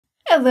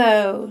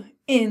Hello!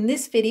 In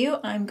this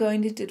video, I'm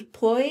going to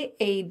deploy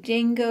a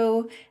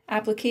Django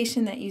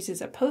application that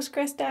uses a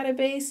Postgres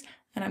database,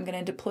 and I'm going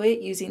to deploy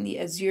it using the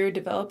Azure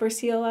Developer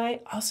CLI,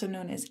 also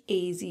known as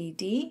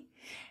AZD.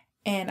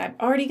 And I've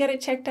already got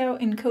it checked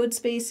out in code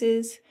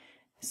spaces,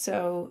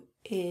 so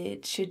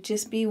it should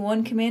just be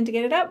one command to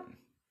get it up.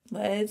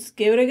 Let's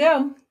give it a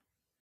go.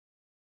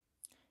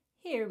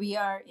 Here we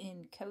are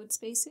in code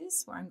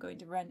spaces, where I'm going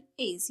to run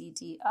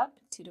AZD up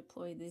to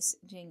deploy this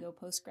Django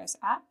Postgres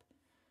app.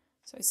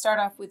 So I start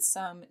off with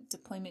some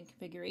deployment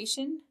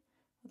configuration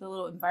with a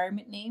little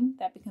environment name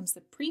that becomes the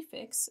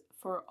prefix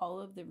for all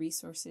of the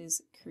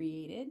resources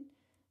created.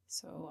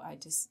 So I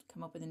just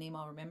come up with a name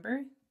I'll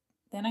remember.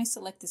 Then I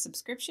select the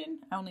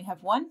subscription. I only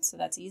have one, so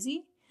that's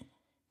easy.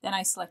 Then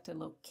I select a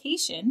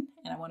location,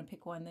 and I want to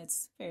pick one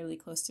that's fairly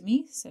close to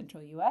me,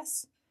 Central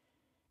US.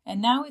 And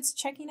now it's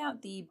checking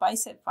out the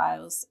bicep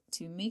files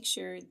to make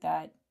sure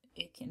that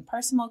it can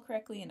parse them all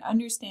correctly and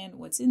understand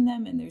what's in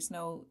them, and there's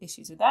no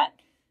issues with that.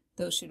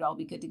 Those should all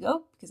be good to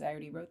go because I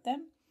already wrote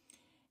them.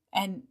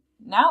 And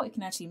now it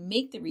can actually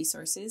make the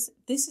resources.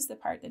 This is the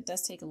part that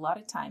does take a lot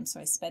of time, so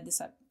I sped this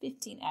up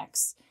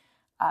 15x.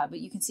 But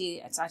you can see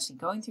it's actually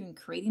going through and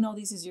creating all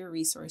these Azure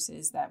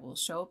resources that will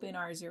show up in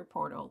our Azure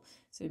portal.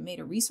 So it made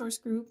a resource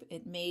group.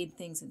 It made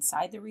things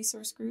inside the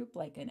resource group,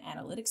 like an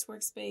analytics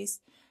workspace,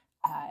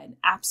 an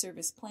app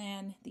service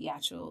plan, the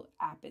actual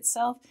app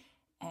itself.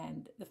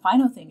 And the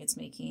final thing it's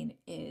making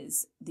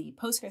is the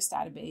Postgres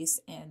database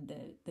and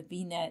the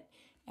VNet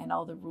and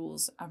all the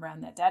rules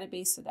around that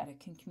database so that it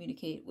can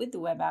communicate with the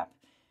web app.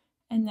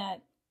 And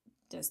that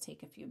does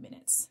take a few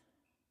minutes.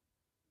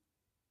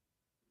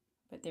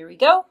 But there we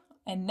go.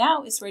 And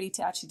now it's ready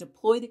to actually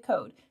deploy the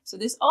code. So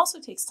this also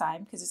takes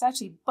time because it's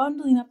actually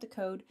bundling up the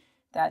code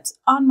that's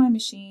on my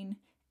machine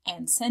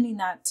and sending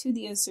that to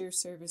the Azure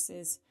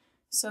services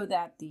so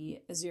that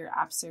the Azure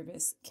App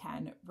Service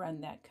can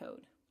run that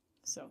code.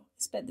 So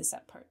sped this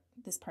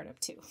part up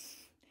too.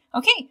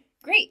 Okay,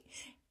 great.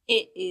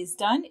 It is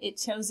done. It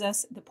shows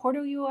us the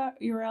portal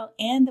URL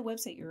and the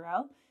website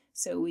URL,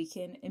 so we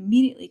can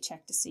immediately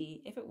check to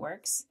see if it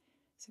works.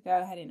 So go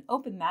ahead and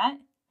open that.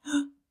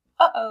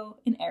 Uh-oh,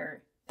 an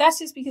error. That's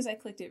just because I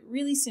clicked it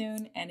really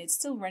soon and it's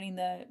still running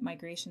the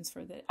migrations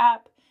for the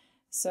app.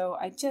 So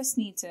I just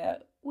need to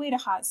wait a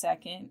hot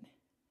second,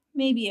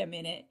 maybe a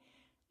minute,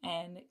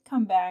 and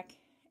come back.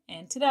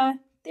 And ta-da,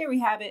 there we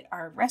have it,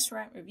 our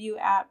restaurant review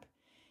app.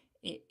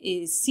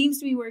 It seems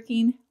to be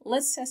working.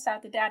 Let's test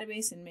out the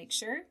database and make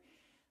sure.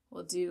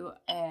 We'll do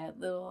a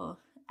little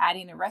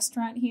adding a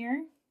restaurant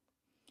here.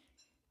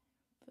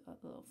 Fill out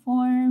a little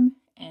form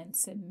and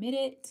submit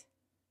it.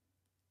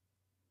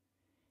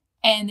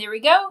 And there we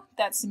go.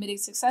 That's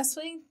submitted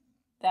successfully.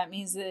 That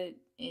means that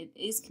it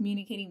is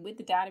communicating with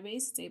the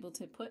database. It's able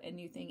to put a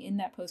new thing in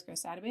that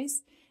Postgres database.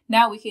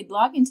 Now we could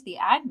log into the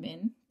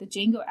admin, the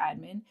Django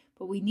admin,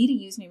 but we need a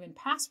username and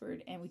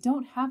password, and we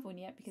don't have one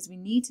yet because we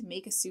need to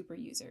make a super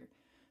user.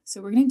 So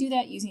we're going to do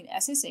that using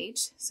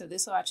SSH. So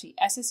this will actually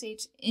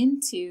SSH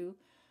into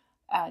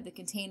the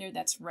container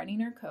that's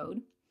running our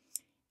code.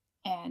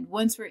 And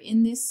once we're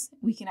in this,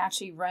 we can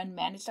actually run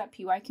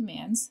manage.py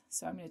commands.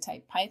 So I'm going to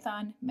type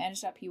Python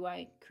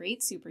manage.py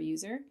create super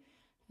user,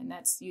 and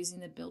that's using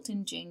the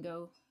built-in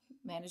Django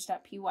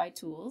manage.py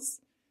tools.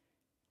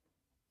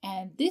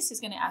 And this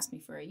is going to ask me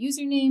for a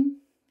username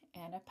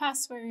and a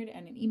password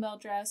and an email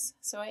address.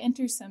 So I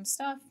enter some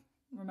stuff,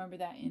 remember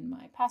that in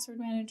my password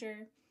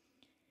manager,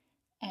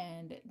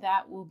 and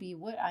that will be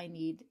what I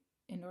need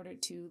in order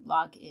to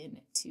log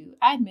in to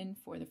admin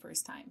for the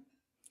first time.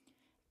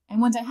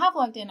 And once I have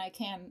logged in, I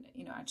can,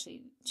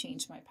 actually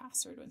change my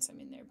password once I'm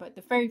in there. But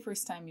the very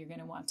first time, you're going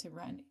to want to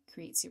run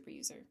create super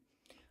user.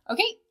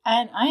 Okay,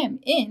 and I am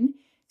in.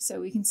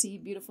 So we can see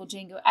beautiful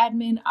Django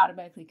admin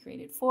automatically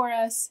created for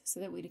us so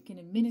that we can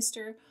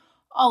administer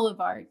all of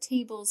our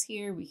tables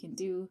here. We can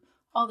do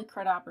all the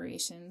CRUD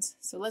operations.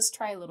 So let's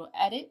try a little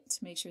edit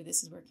to make sure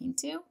this is working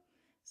too.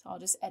 So I'll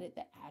just edit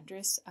the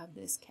address of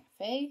this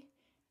cafe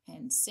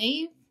and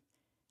save,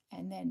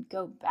 and then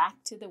go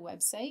back to the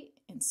website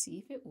and see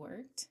if it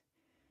worked.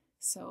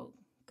 So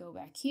go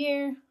back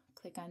here,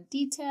 click on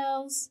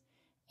details,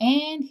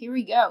 and here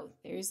we go.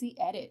 There's the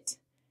edit.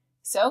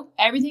 So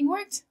everything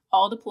worked,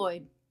 all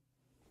deployed.